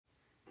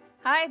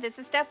Hi, this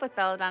is Steph with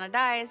Belladonna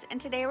Dyes,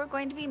 and today we're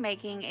going to be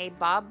making a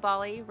Bob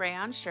Bali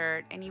Rayon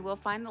shirt, and you will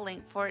find the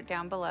link for it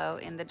down below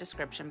in the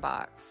description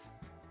box.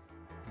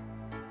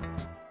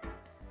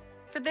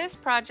 For this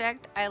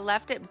project, I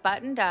left it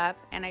buttoned up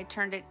and I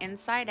turned it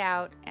inside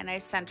out and I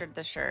centered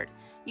the shirt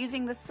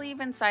using the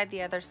sleeve inside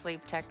the other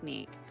sleeve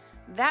technique.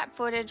 That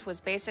footage was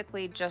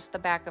basically just the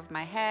back of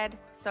my head,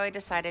 so I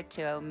decided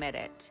to omit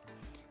it.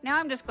 Now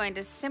I'm just going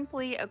to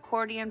simply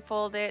accordion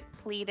fold it,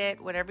 pleat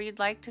it, whatever you'd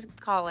like to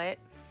call it.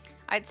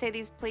 I'd say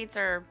these pleats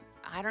are,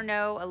 I don't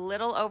know, a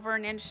little over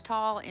an inch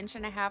tall, inch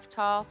and a half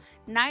tall.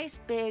 Nice,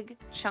 big,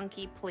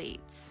 chunky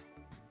pleats.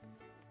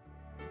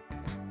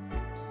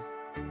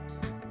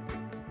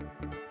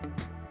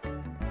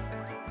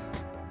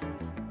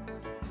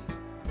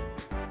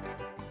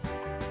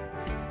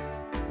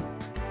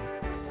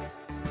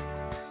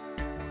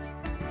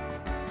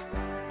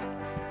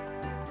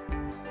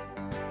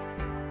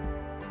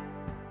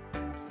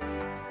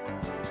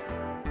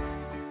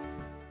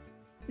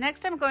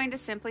 Next, I'm going to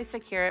simply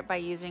secure it by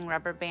using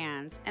rubber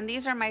bands, and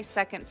these are my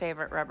second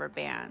favorite rubber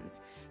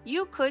bands.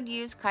 You could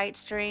use kite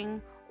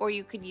string or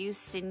you could use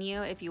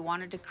sinew if you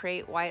wanted to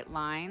create white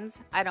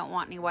lines. I don't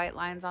want any white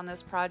lines on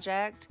this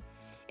project.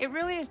 It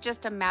really is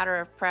just a matter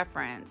of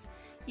preference.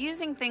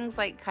 Using things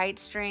like kite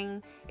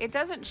string, it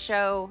doesn't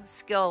show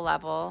skill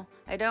level.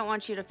 I don't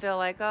want you to feel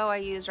like, oh, I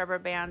use rubber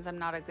bands, I'm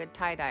not a good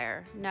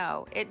tie-dyer.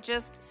 No, it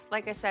just,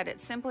 like I said, it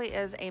simply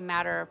is a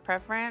matter of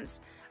preference.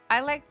 I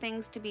like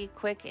things to be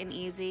quick and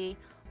easy.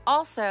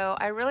 Also,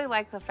 I really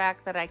like the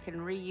fact that I can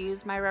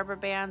reuse my rubber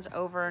bands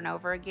over and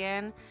over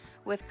again.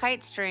 With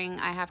kite string,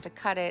 I have to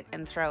cut it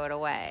and throw it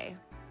away.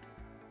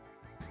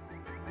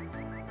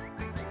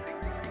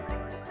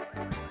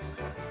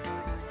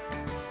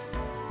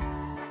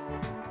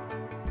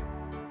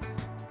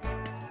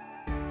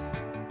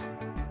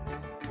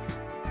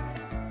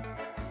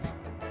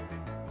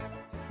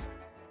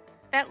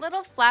 That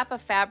little flap of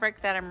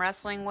fabric that I'm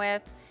wrestling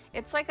with,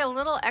 it's like a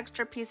little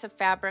extra piece of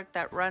fabric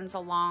that runs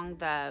along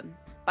the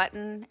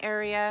button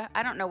area.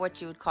 I don't know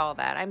what you would call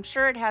that. I'm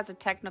sure it has a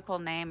technical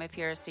name if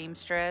you're a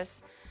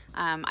seamstress.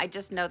 I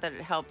just know that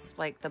it helps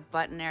like the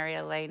button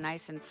area lay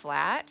nice and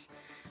flat.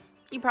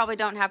 You probably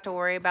don't have to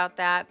worry about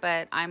that,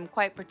 but I'm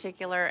quite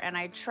particular and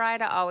I try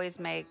to always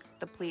make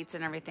the pleats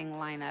and everything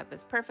line up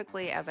as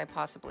perfectly as I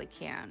possibly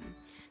can.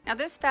 Now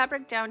this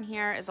fabric down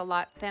here is a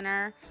lot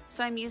thinner,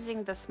 so I'm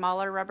using the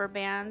smaller rubber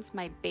bands,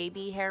 my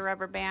baby hair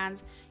rubber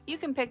bands. You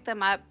can pick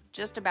them up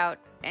just about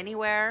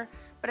anywhere,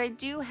 but I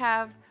do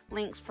have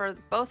links for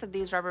both of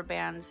these rubber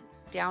bands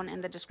down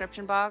in the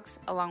description box,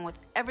 along with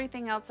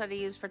everything else that I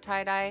use for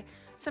tie-dye,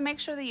 so make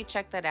sure that you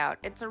check that out.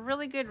 It's a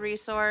really good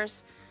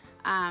resource,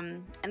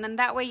 and then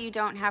that way you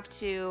don't have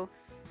to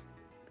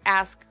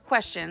ask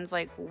questions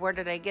like, where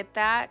did I get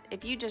that?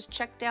 If you just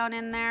check down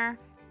in there,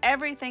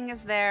 everything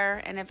is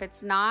there, and if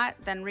it's not,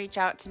 then reach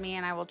out to me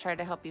and I will try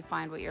to help you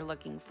find what you're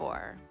looking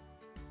for.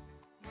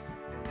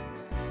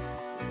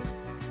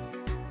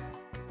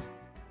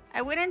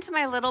 I went into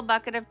my little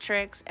bucket of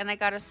tricks and I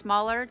got a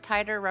smaller,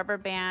 tighter rubber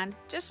band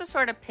just to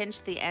sort of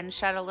pinch the end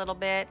shut a little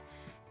bit.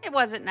 It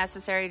wasn't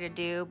necessary to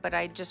do, but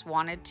I just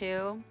wanted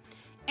to.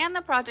 And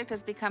the project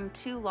has become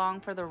too long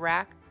for the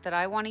rack that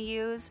I want to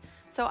use,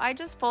 so I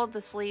just fold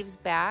the sleeves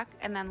back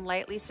and then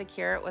lightly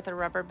secure it with a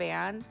rubber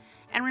band.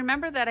 And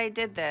remember that I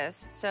did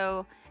this,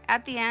 so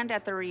at the end,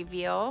 at the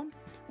reveal,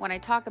 when I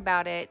talk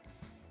about it,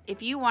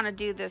 if you want to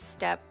do this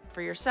step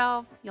for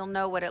yourself, you'll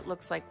know what it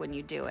looks like when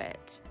you do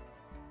it.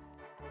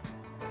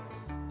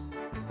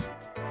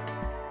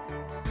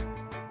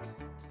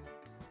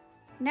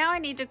 Now I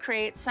need to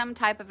create some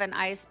type of an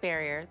ice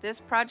barrier. This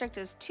project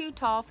is too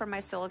tall for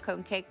my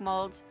silicone cake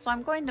molds, so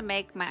I'm going to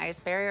make my ice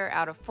barrier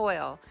out of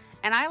foil.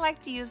 And I like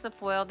to use the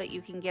foil that you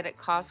can get at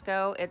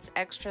Costco. It's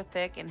extra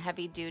thick and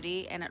heavy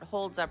duty, and it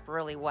holds up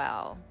really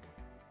well.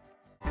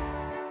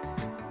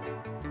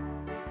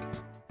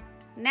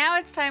 Now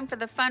it's time for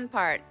the fun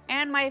part,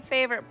 and my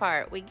favorite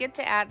part. We get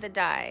to add the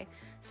dye.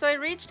 So I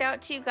reached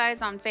out to you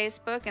guys on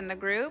Facebook in the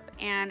group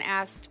and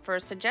asked for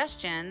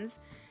suggestions,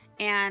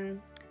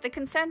 and the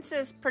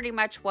consensus pretty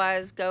much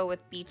was go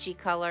with beachy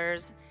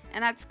colors,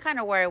 and that's kind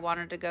of where I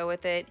wanted to go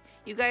with it.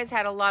 You guys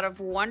had a lot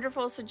of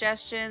wonderful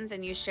suggestions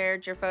and you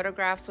shared your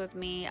photographs with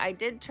me. I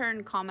did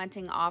turn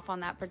commenting off on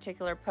that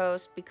particular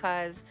post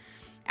because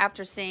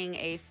after seeing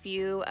a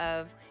few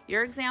of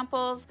your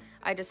examples,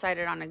 I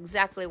decided on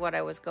exactly what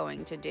I was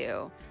going to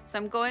do. So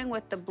I'm going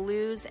with the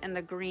blues and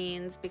the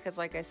greens because,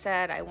 like I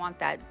said, I want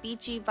that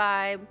beachy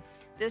vibe.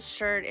 This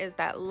shirt is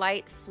that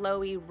light,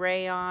 flowy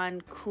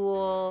rayon,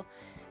 cool.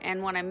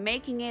 And when I'm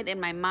making it in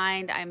my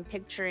mind, I'm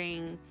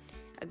picturing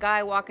a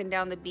guy walking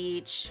down the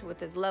beach with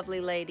his lovely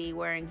lady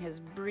wearing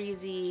his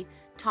breezy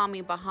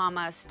Tommy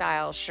Bahama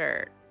style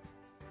shirt.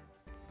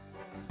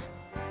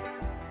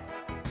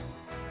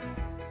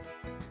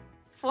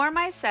 For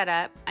my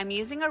setup, I'm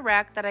using a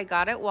rack that I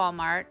got at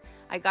Walmart.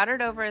 I got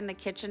it over in the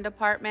kitchen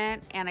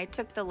department and I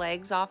took the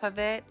legs off of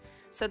it.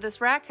 So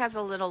this rack has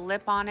a little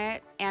lip on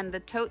it, and the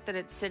tote that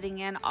it's sitting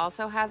in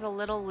also has a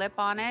little lip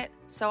on it.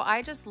 So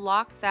I just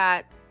locked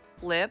that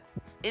lip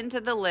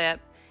into the lip,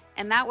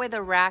 and that way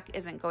the rack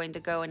isn't going to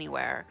go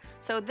anywhere.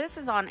 So this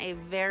is on a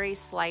very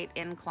slight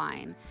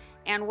incline.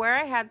 And where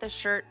I had the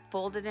shirt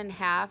folded in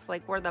half,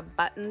 like where the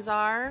buttons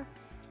are,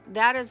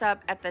 that is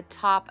up at the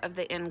top of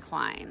the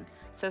incline.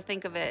 So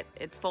think of it,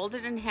 it's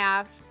folded in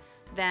half,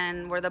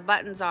 then where the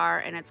buttons are,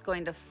 and it's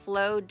going to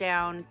flow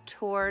down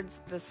towards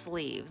the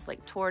sleeves,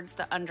 like towards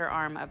the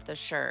underarm of the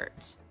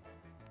shirt.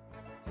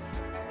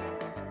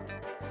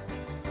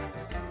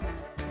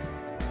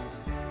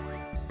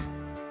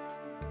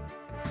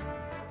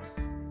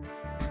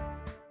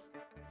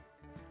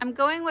 I'm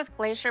going with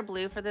Glacier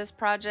Blue for this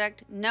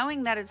project,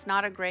 knowing that it's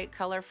not a great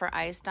color for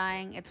ice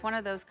dyeing. It's one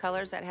of those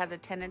colors that has a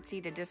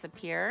tendency to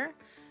disappear,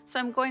 so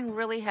I'm going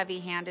really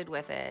heavy-handed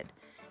with it.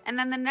 And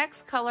then the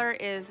next color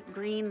is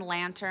Green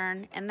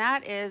Lantern, and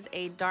that is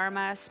a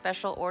Dharma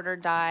special order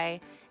dye.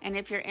 And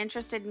if you're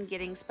interested in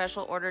getting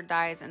special order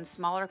dyes in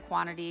smaller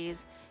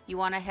quantities, you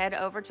want to head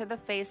over to the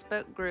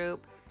Facebook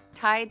group,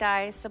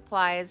 Tie-Dye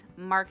Supplies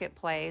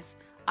Marketplace.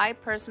 I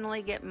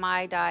personally get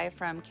my dye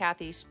from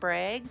Kathy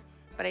Sprague,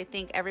 but I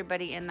think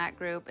everybody in that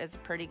group is a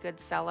pretty good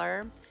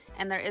seller.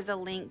 And there is a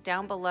link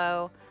down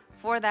below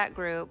for that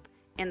group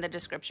in the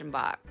description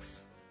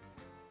box.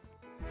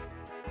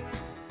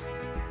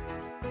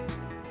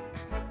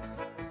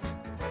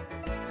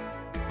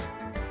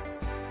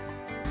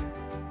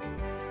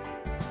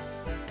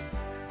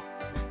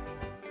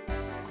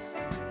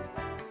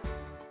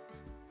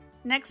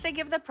 Next, I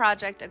give the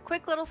project a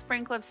quick little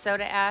sprinkle of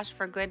soda ash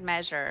for good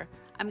measure.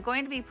 I'm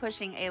going to be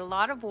pushing a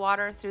lot of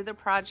water through the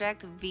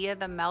project via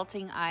the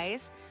melting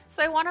ice,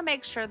 so I want to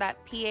make sure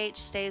that pH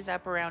stays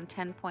up around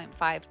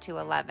 10.5 to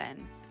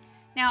 11.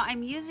 Now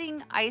I'm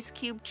using ice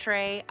cube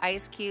tray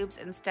ice cubes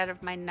instead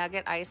of my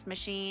nugget ice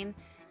machine,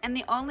 and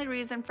the only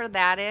reason for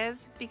that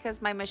is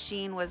because my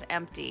machine was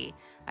empty.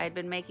 I had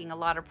been making a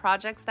lot of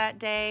projects that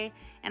day,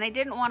 and I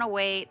didn't want to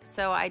wait,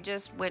 so I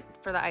just went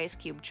for the ice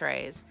cube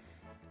trays.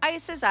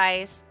 Ice is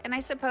ice, and I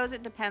suppose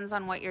it depends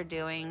on what you're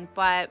doing,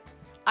 but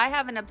I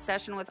have an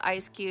obsession with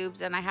ice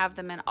cubes, and I have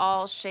them in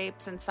all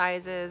shapes and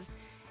sizes,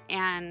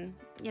 and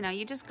you know,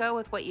 you just go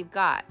with what you've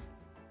got.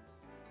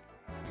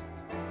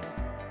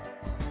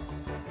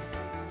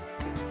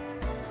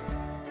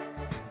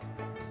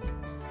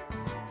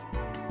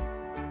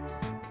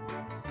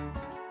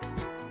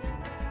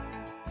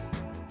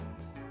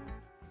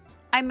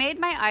 I made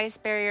my ice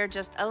barrier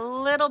just a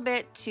little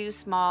bit too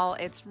small.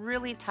 It's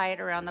really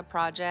tight around the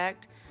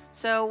project.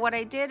 So what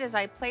I did is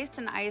I placed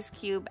an ice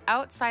cube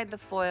outside the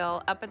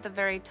foil up at the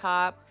very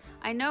top.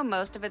 I know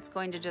most of it's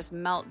going to just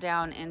melt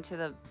down into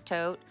the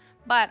tote,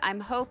 but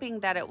I'm hoping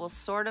that it will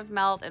sort of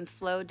melt and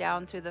flow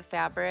down through the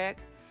fabric.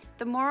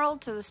 The moral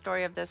to the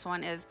story of this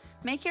one is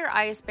make your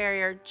ice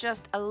barrier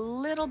just a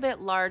little bit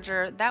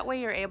larger. That way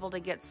you're able to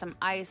get some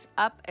ice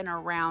up and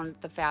around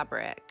the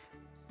fabric.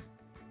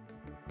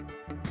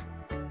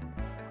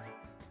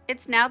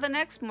 It's now the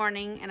next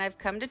morning and I've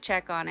come to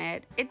check on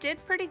it. It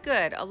did pretty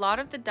good. A lot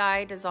of the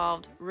dye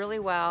dissolved really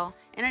well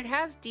and it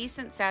has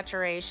decent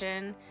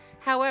saturation.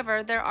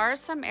 However, there are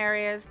some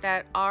areas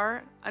that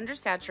are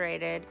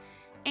undersaturated,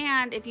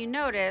 and if you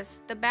notice,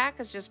 the back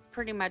is just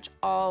pretty much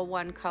all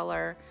one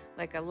color,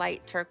 like a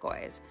light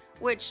turquoise,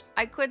 which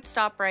I could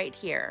stop right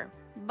here,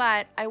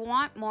 but I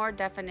want more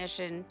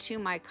definition to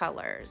my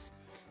colors.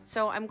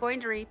 So I'm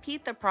going to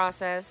repeat the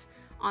process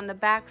on the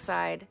back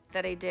side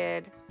that I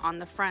did on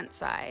the front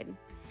side.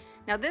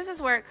 Now this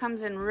is where it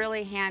comes in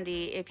really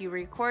handy if you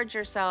record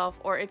yourself,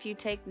 or if you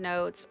take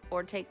notes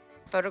or take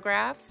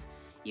photographs,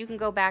 you can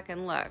go back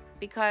and look,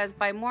 because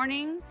by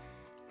morning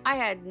I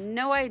had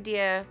no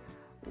idea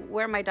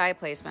where my dye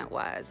placement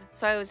was.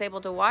 So I was able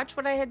to watch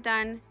what I had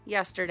done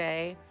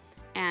yesterday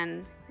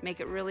and make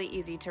it really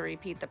easy to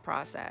repeat the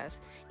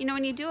process. You know,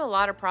 when you do a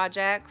lot of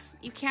projects,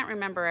 you can't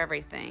remember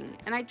everything.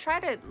 And I try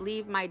to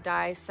leave my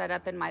dye set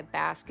up in my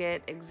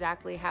basket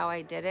exactly how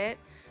I did it,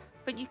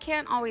 but you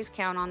can't always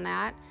count on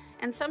that.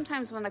 And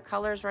sometimes when the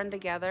colors run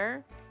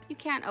together, you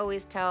can't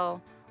always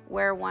tell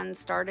where one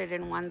started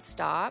and one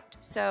stopped.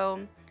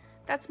 So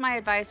that's my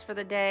advice for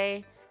the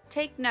day.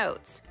 Take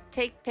notes,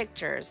 take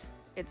pictures.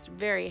 It's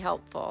very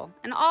helpful.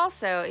 And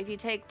also, if you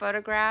take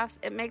photographs,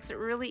 it makes it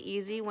really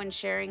easy when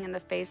sharing in the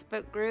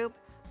Facebook group,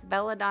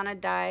 Belladonna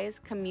Dyes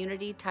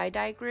Community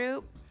Tie-Dye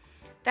Group.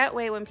 That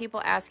way, when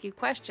people ask you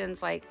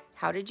questions like,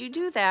 how did you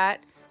do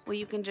that? Well,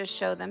 you can just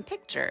show them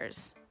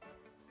pictures.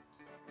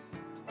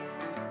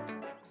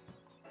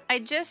 I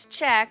just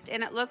checked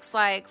and it looks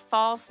like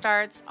fall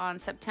starts on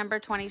September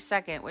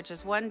 22nd, which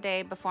is one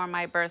day before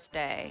my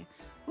birthday.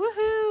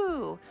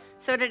 Woohoo!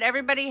 So did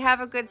everybody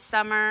have a good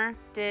summer?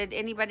 Did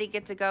anybody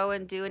get to go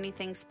and do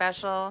anything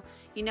special?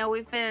 You know,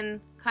 we've been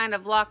kind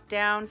of locked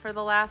down for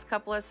the last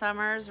couple of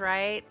summers,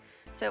 right?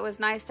 So it was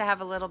nice to have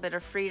a little bit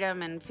of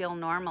freedom and feel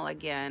normal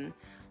again.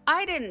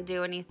 I didn't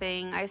do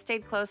anything. I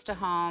stayed close to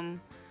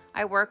home.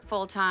 I work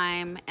full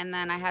time, and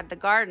then I had the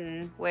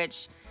garden,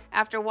 which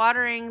after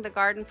watering the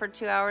garden for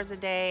 2 hours a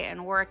day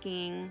and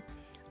working,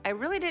 I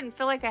really didn't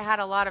feel like I had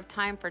a lot of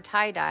time for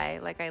tie-dye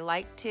like I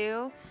like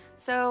to.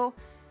 So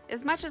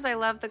as much as I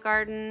love the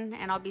garden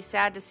and I'll be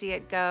sad to see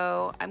it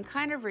go, I'm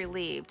kind of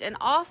relieved. And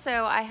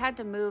also I had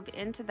to move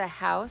into the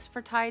house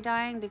for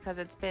tie-dyeing because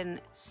it's been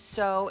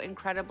so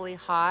incredibly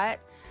hot.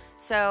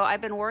 So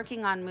I've been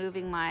working on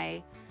moving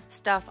my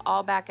stuff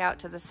all back out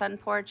to the sun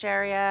porch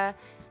area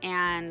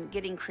and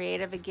getting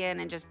creative again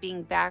and just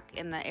being back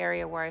in the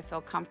area where I feel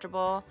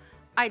comfortable.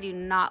 I do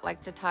not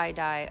like to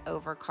tie-dye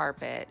over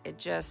carpet.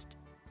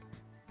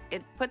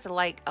 It puts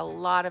like a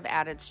lot of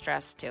added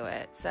stress to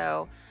it.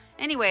 So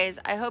anyways,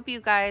 I hope you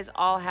guys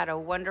all had a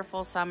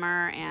wonderful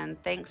summer,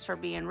 and thanks for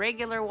being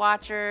regular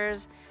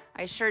watchers.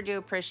 I sure do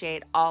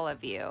appreciate all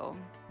of you.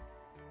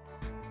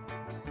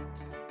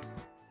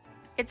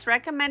 It's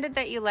recommended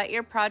that you let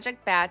your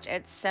project batch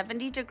at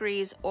 70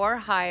 degrees or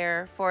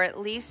higher for at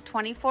least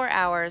 24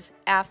 hours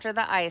after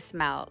the ice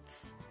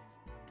melts.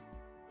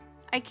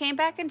 I came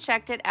back and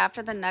checked it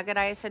after the nugget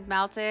ice had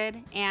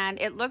melted, and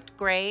it looked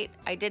great.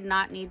 I did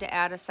not need to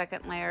add a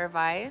second layer of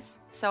ice,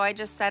 so I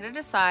just set it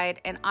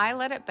aside and I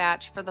let it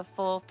batch for the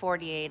full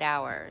 48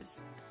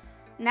 hours.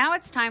 Now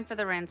it's time for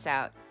the rinse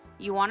out.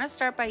 You want to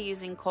start by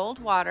using cold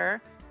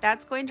water.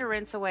 That's going to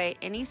rinse away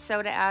any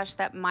soda ash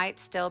that might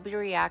still be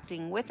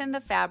reacting within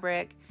the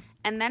fabric,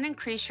 and then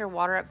increase your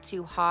water up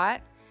to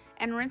hot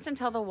and rinse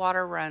until the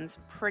water runs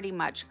pretty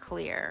much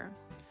clear.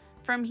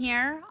 From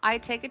here, I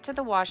take it to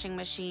the washing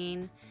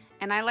machine,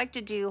 and I like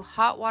to do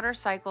hot water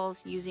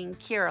cycles using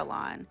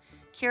Curalon.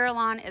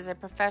 Curalon is a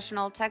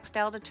professional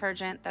textile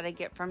detergent that I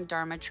get from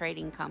Dharma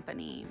Trading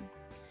Company.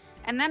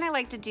 And then I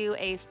like to do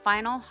a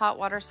final hot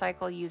water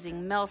cycle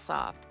using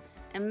Millsoft.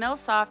 And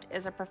Millsoft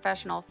is a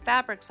professional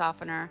fabric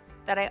softener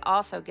that I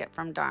also get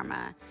from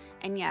Dharma.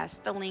 And yes,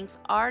 the links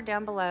are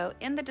down below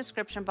in the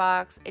description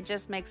box. It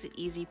just makes it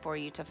easy for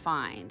you to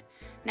find.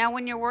 Now,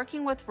 when you're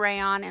working with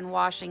rayon and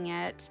washing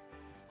it,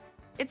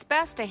 it's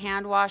best to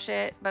hand wash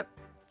it, but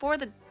for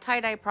the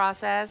tie-dye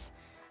process,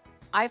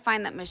 I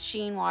find that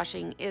machine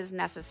washing is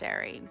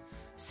necessary.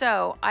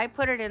 So I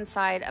put it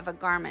inside of a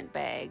garment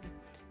bag.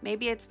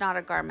 Maybe it's not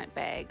a garment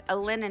bag, a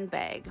linen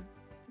bag.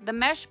 The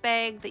mesh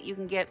bag that you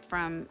can get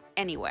from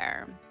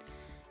anywhere.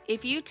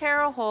 If you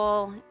tear a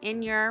hole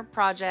in your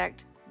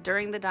project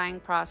during the dyeing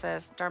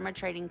process, Dharma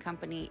Trading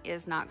Company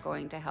is not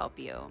going to help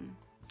you.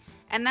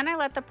 And then I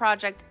let the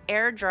project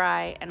air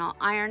dry and I'll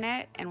iron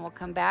it, and we'll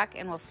come back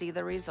and we'll see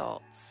the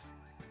results.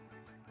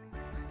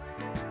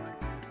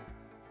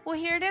 Well,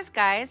 here it is,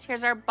 guys.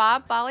 Here's our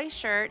Bob Bali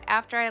shirt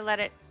after I let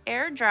it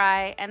air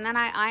dry and then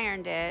I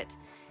ironed it.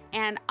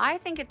 And I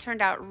think it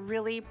turned out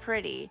really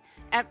pretty.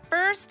 At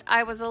first,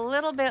 I was a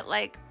little bit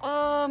like,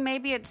 oh,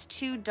 maybe it's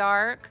too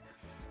dark.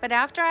 But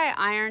after I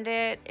ironed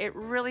it, it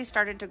really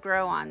started to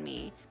grow on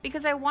me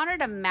because I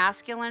wanted a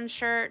masculine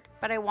shirt,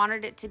 but I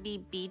wanted it to be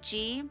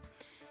beachy.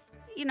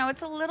 You know,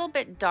 it's a little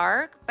bit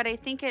dark, but I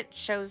think it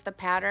shows the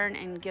pattern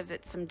and gives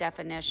it some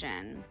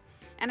definition.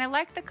 And I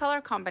like the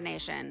color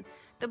combination.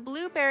 The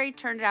blueberry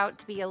turned out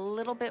to be a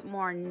little bit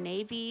more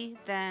navy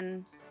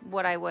than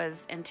what I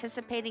was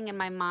anticipating in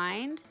my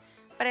mind,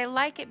 but I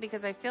like it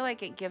because I feel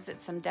like it gives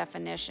it some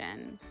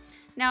definition.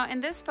 Now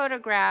in this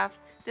photograph,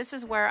 this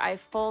is where I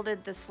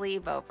folded the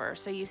sleeve over.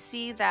 So you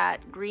see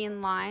that green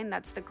line,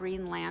 that's the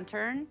green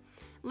lantern.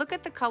 Look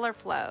at the color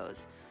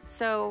flows.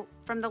 So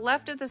from the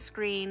left of the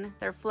screen,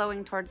 they're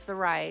flowing towards the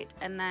right,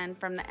 and then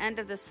from the end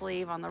of the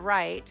sleeve on the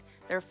right,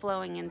 they're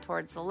flowing in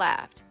towards the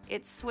left.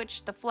 It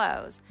switched the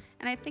flows,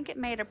 and I think it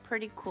made a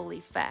pretty cool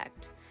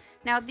effect.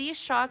 Now these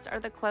shots are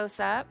the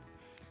close-up,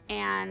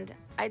 and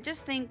I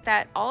just think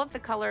that all of the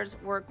colors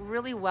work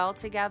really well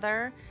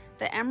together.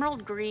 The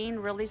emerald green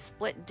really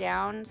split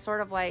down sort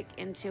of like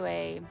into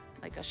a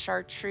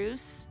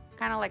chartreuse,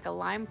 kind of like a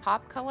lime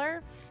pop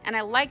color, and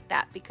I like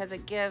that because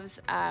it gives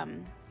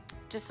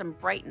just some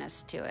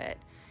brightness to it.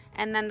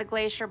 And then the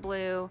Glacier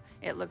Blue,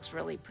 it looks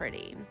really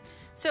pretty.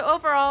 So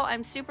overall,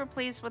 I'm super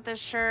pleased with this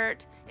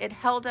shirt. It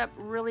held up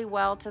really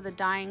well to the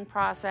dyeing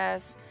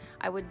process.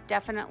 I would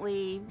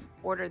definitely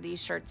order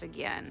these shirts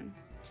again.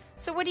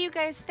 So what do you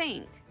guys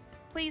think?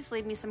 Please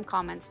leave me some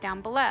comments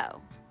down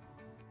below.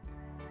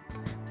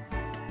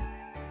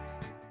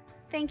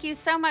 Thank you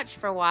so much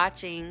for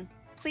watching.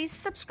 Please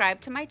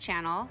subscribe to my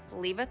channel,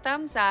 leave a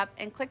thumbs up,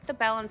 and click the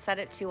bell and set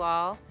it to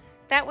all.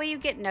 That way you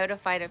get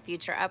notified of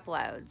future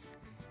uploads.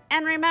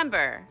 And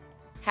remember,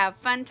 have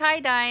fun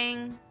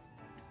tie-dyeing!